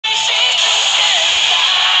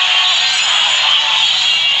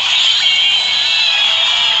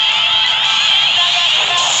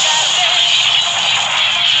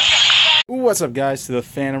What's up, guys, to the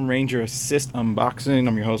Phantom Ranger Assist unboxing.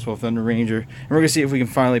 I'm your host, Will Thunder Ranger, and we're going to see if we can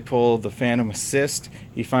finally pull the Phantom Assist.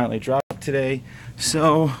 He finally dropped today,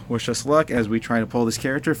 so wish us luck as we try to pull this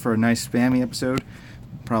character for a nice spammy episode.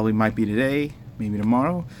 Probably might be today, maybe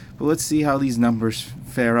tomorrow, but let's see how these numbers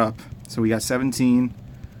fare up. So we got 17,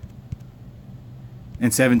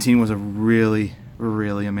 and 17 was a really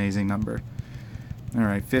amazing number.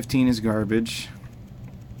 Alright, 15 is garbage.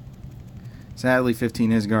 Sadly,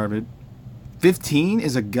 15 is garbage. 15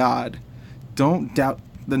 is a god. Don't doubt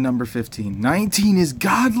the number 15. 19 is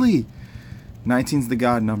godly. 19's the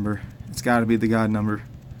god number. It's got to be the god number.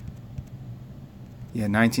 Yeah,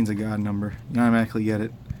 19's a god number. You automatically get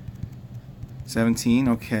it. 17,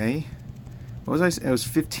 okay. What was I saying? It was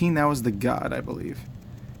 15. That was the god, I believe.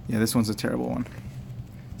 Yeah, this one's a terrible one.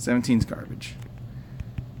 17's garbage.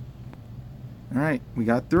 Alright, we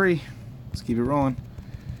got 3. Let's keep it rolling.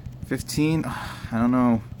 15, I don't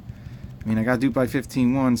know. I mean, I got duped by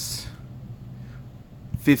 15 once.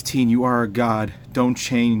 15, you are a god. Don't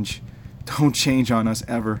change. Don't change on us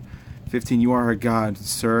ever. 15, you are a god,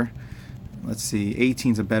 sir. Let's see.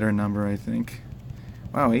 18's a better number, I think.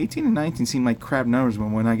 Wow, 18 and 19 seem like crap numbers,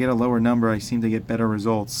 but when I get a lower number, I seem to get better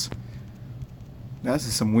results. That's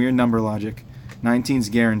some weird number logic. 19's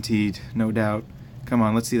guaranteed, no doubt. Come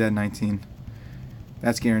on, let's see that 19.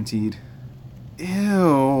 That's guaranteed.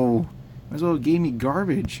 Ew. Might as well have gave me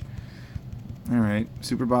garbage. Alright,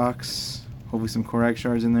 super box. Hopefully some Korag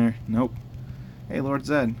shards in there. Nope. Hey, Lord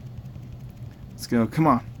Zed. Let's go. Come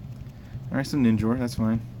on. Alright, some Ninjor. That's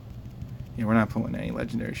fine. Yeah, we're not pulling any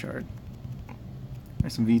legendary shard.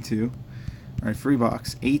 Alright, some V2. Alright, free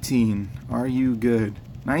box. 18. Are you good?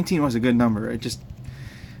 19 was a good number.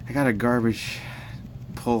 I got a garbage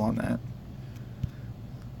pull on that.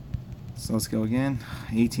 So let's go again.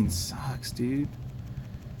 18 sucks, dude.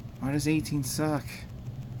 Why does 18 suck?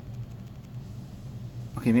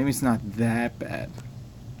 Okay, maybe it's not that bad.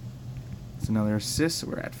 It's another assist.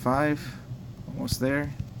 We're at 5. Almost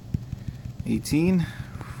there. 18.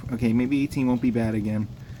 Okay, maybe 18 won't be bad again.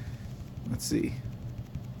 Let's see.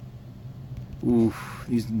 Ooh,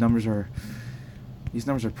 these numbers are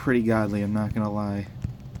pretty godly, I'm not gonna lie.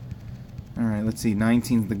 Alright, let's see.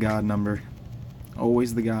 19's the god number.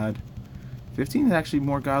 Always the god. 15 is actually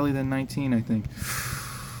more godly than 19, I think.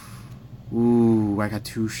 Ooh, I got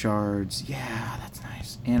 2 shards. Yeah, that's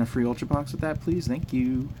nice. And a free ultra box with that, please. Thank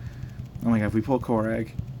you. Oh my god, if we pull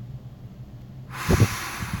Korag.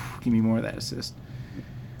 Give me more of that assist.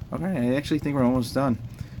 Okay, I actually think we're almost done.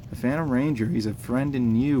 The Phantom Ranger, he's a friend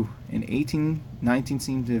in you. And 18, 19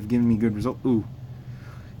 seem to have given me good results. Ooh.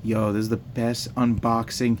 Yo, this is the best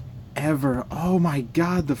unboxing ever. Oh my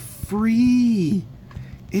god, the free.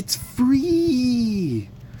 It's free.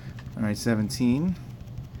 Alright, 17.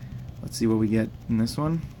 Let's see what we get in this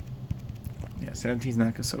one. Yeah, 17's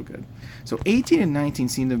not so good. So 18 and 19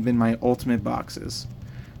 seem to have been my ultimate boxes.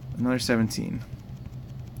 Another 17.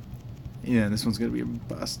 Yeah, this one's going to be a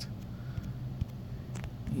bust.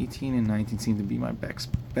 18 and 19 seem to be my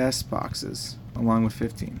best boxes, along with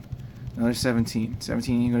 15. Another 17.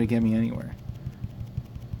 17 ain't going to get me anywhere.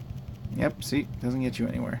 Yep, see? Doesn't get you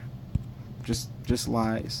anywhere. Just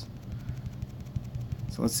lies.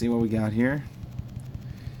 So let's see what we got here.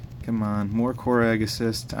 Come on, more Korag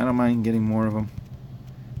assist. I don't mind getting more of them.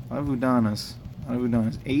 A lot of Udanas.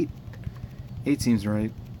 8? 8 seems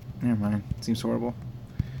right. Never mind. Seems horrible.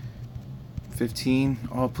 15.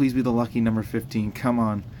 Oh, please be the lucky number 15. Come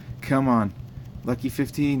on. Come on. Lucky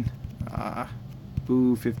 15. Ah.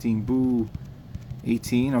 Boo, 15. Boo.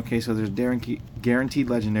 18. Okay, so there's guaranteed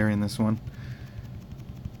legendary in this one.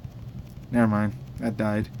 Never mind. That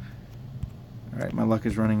died. Alright, my luck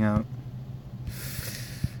is running out.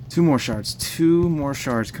 2 more shards. 2 more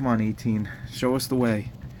shards. Come on, 18. Show us the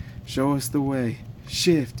way. Show us the way.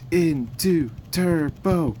 Shift into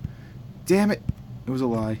turbo. Damn it. It was a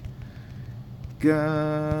lie.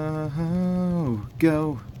 Go.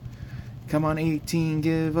 Go. Come on, 18.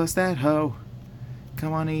 Give us that hoe.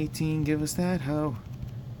 Come on, 18. Give us that hoe.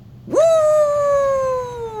 Woo!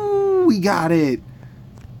 We got it.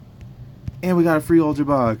 And we got a free ultra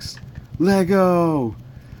box. Lego.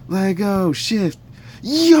 Lego. Shift.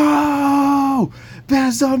 Yo!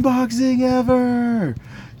 Best unboxing ever!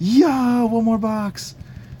 Yo! One more box.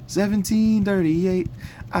 1738.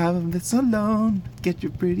 I'm this alone. Get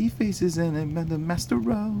your pretty faces in the master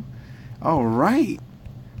row. Alright.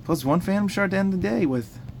 Plus 1 Phantom shard to end the day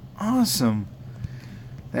with. Awesome.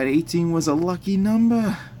 That 18 was a lucky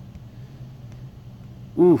number.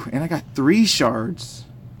 Ooh, and I got 3 shards.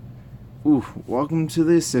 Ooh, welcome to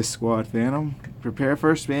the Assist Squad, Phantom. Prepare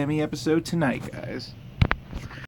for a spammy episode tonight, guys.